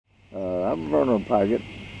I'm Vernon Pigott,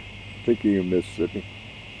 Pigott, Mississippi.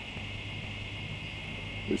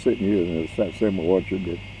 We're sitting here in the Satsuma orchard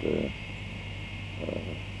that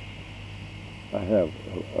I have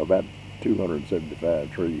about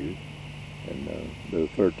 275 trees, and they're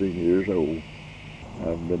 13 years old.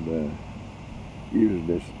 I've been using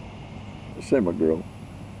this SumaGrow,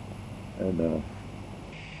 and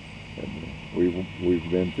we've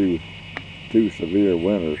been through 2 severe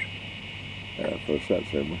winters for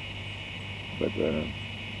Satsuma, but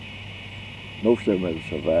most of them have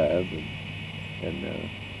survived and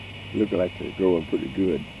look like they're growing pretty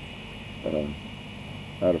good.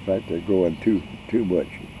 Matter of fact, they're growing too much.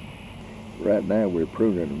 Right now we're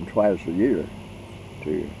pruning them twice a year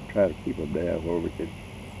to try to keep them down where we can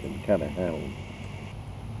kind of handle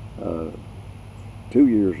them. 2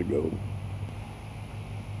 years ago,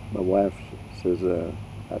 my wife says,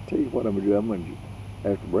 "I'll tell you what I'm gonna do. I'm gonna,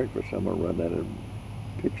 after breakfast, I'm gonna run down and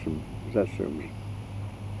pick some Satsumas."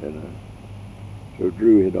 And so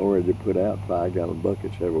Drew had already put out 5-gallon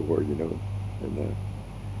buckets everywhere, you know. And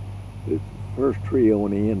the first tree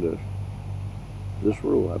on the end of this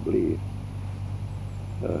row, I believe,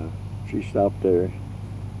 she stopped there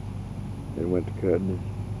and went to cutting.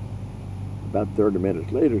 About 30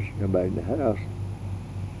 minutes later, she come back in the house.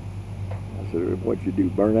 I said, "What'd you do,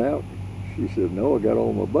 burn out?" She said, "No, I got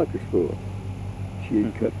all my buckets full." She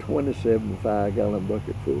had cut 27 5-gallon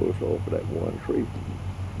bucketfuls off of that one tree.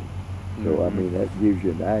 So, I mean, that gives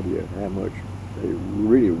you an idea of how much they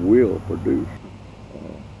really will produce.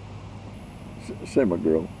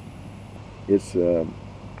 SumaGrow, it's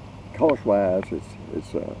cost-wise,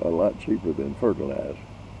 it's a lot cheaper than fertilizer.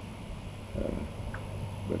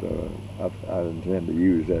 But I intend to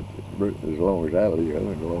use that as long as I live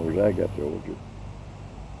and as long as I got the orchard.